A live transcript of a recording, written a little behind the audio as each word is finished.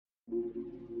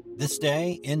This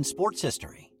day in sports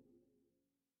history.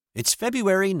 It's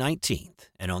February 19th,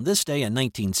 and on this day in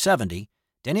 1970,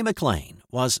 Denny McLain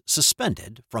was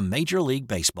suspended from Major League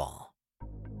Baseball.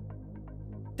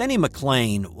 Denny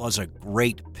McLain was a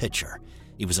great pitcher.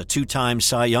 He was a two-time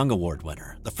Cy Young Award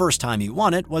winner. The first time he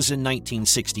won it was in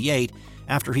 1968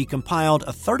 after he compiled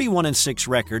a 31-6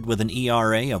 record with an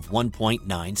ERA of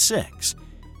 1.96.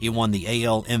 He won the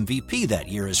AL MVP that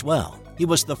year as well. He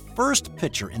was the first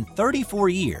pitcher in 34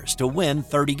 years to win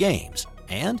 30 games,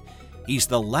 and he's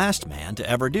the last man to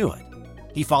ever do it.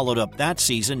 He followed up that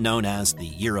season, known as the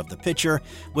Year of the Pitcher,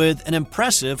 with an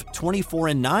impressive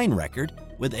 24-9 record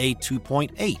with a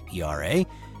 2.8 ERA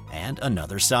and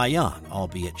another Cy Young,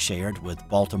 albeit shared with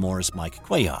Baltimore's Mike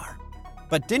Cuellar.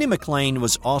 But Denny McLain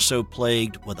was also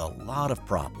plagued with a lot of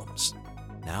problems.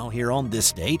 Now, here on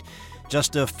this date,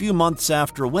 just a few months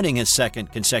after winning his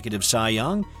second consecutive Cy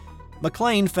Young,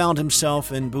 McLain found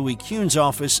himself in Bowie Kuhn's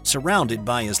office surrounded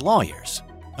by his lawyers.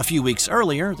 A few weeks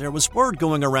earlier, there was word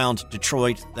going around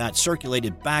Detroit that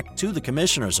circulated back to the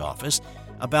commissioner's office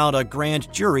about a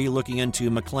grand jury looking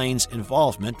into McLain's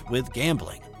involvement with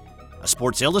gambling. A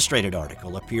Sports Illustrated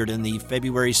article appeared in the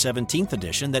February 17th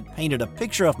edition that painted a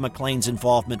picture of McLain's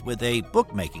involvement with a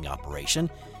bookmaking operation,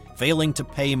 failing to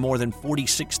pay more than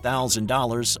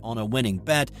 $46,000 on a winning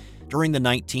bet during the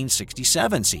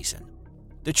 1967 season.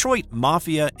 Detroit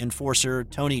Mafia enforcer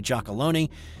Tony Giacalone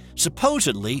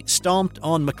supposedly stomped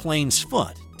on McLain's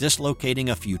foot, dislocating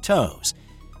a few toes.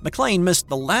 McLain missed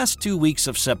the last 2 weeks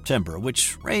of September,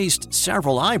 which raised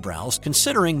several eyebrows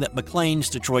considering that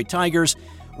McLain's Detroit Tigers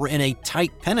were in a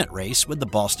tight pennant race with the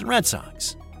Boston Red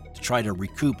Sox. To try to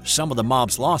recoup some of the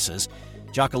mob's losses,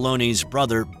 Giacalone's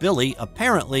brother Billy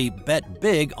apparently bet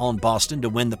big on Boston to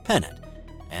win the pennant,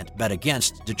 and bet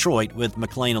against Detroit with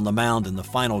McLain on the mound in the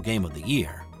final game of the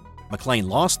year. McLain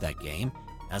lost that game,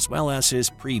 as well as his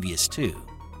previous two.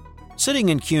 Sitting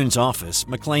in Kuhn's office,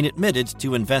 McLain admitted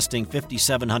to investing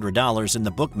 $5,700 in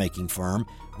the bookmaking firm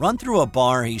run through a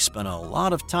bar he spent a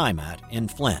lot of time at in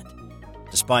Flint.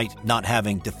 Despite not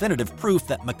having definitive proof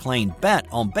that McLain bet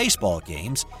on baseball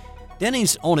games,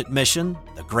 Denny's own admission,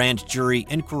 the grand jury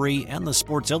inquiry, and the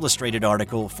Sports Illustrated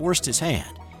article forced his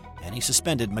hand, and he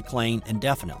suspended McLain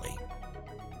indefinitely.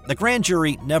 The grand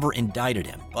jury never indicted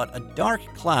him, but a dark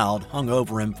cloud hung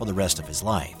over him for the rest of his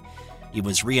life. He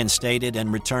was reinstated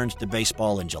and returned to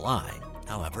baseball in July.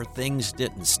 However, things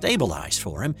didn't stabilize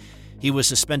for him. He was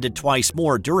suspended twice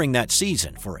more during that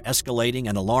season for escalating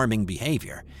and alarming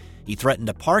behavior. He threatened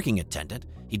a parking attendant,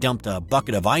 he dumped a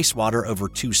bucket of ice water over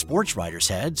two sports writers'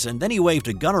 heads, and then he waved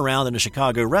a gun around in a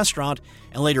Chicago restaurant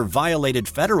and later violated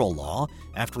federal law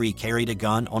after he carried a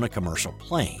gun on a commercial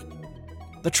plane.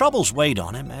 The troubles weighed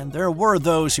on him, and there were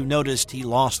those who noticed he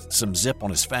lost some zip on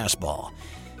his fastball.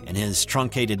 In his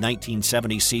truncated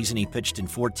 1970 season, he pitched in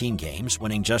 14 games,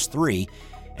 winning just 3,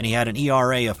 and he had an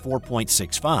ERA of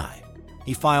 4.65.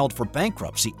 He filed for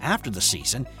bankruptcy after the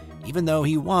season, even though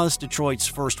he was Detroit's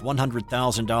first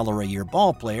 $100,000 a year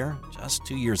ball player just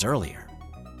 2 years earlier.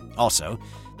 Also,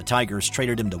 the Tigers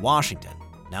traded him to Washington.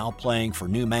 Now playing for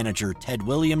new manager Ted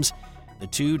Williams, the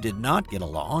two did not get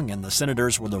along, and the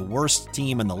Senators were the worst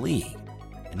team in the league.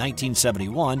 In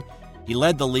 1971, he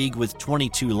led the league with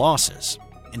 22 losses.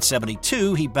 In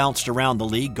 72, he bounced around the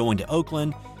league, going to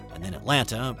Oakland and then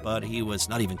Atlanta, but he was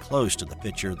not even close to the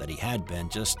pitcher that he had been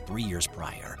just 3 years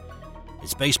prior.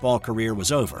 His baseball career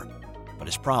was over, but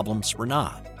his problems were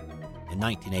not. In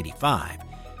 1985,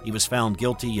 he was found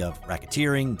guilty of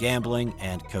racketeering, gambling,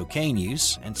 and cocaine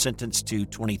use and sentenced to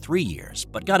 23 years,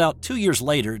 but got out 2 years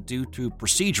later due to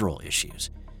procedural issues.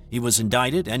 He was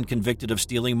indicted and convicted of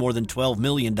stealing more than $12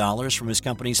 million from his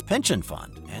company's pension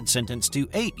fund and sentenced to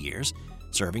 8 years,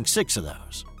 serving 6 of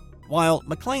those. While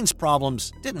McLain's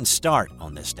problems didn't start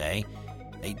on this day,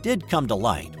 they did come to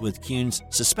light with Kuhn's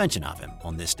suspension of him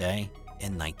on this day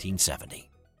in 1970.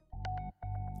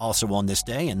 Also on this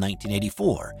day in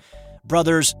 1984,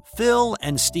 brothers Phil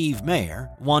and Steve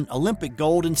Mayer won Olympic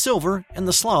gold and silver in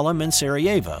the slalom in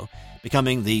Sarajevo,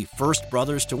 becoming the first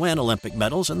brothers to win Olympic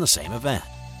medals in the same event.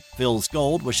 Phil's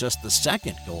gold was just the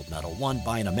second gold medal won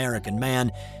by an American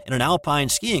man in an alpine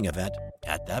skiing event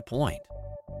at that point.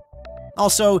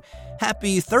 Also,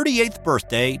 happy 38th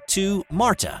birthday to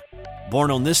Marta. Born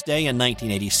on this day in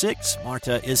 1986,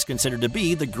 Marta is considered to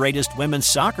be the greatest women's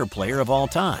soccer player of all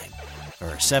time.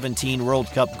 Her 17 World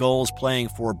Cup goals playing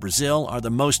for Brazil are the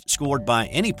most scored by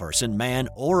any person, man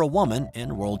or a woman,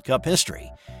 in World Cup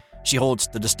history. She holds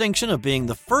the distinction of being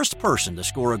the first person to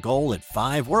score a goal at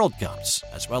 5 World Cups,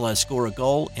 as well as score a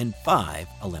goal in 5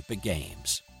 Olympic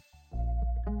Games.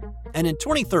 And in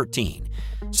 2013,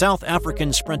 South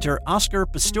African sprinter Oscar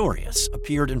Pistorius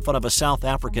appeared in front of a South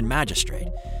African magistrate,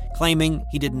 claiming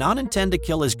he did not intend to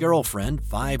kill his girlfriend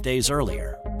 5 days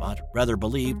earlier, but rather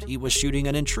believed he was shooting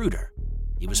an intruder.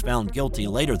 He was found guilty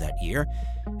later that year,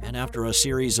 and after a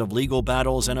series of legal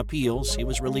battles and appeals, he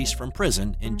was released from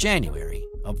prison in January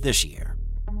of this year.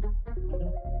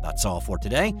 That's all for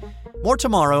today. More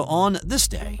tomorrow on This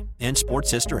Day in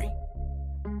Sports History.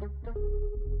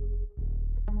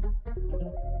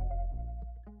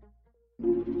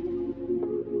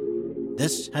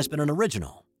 This has been an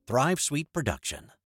original Thrive Suite production.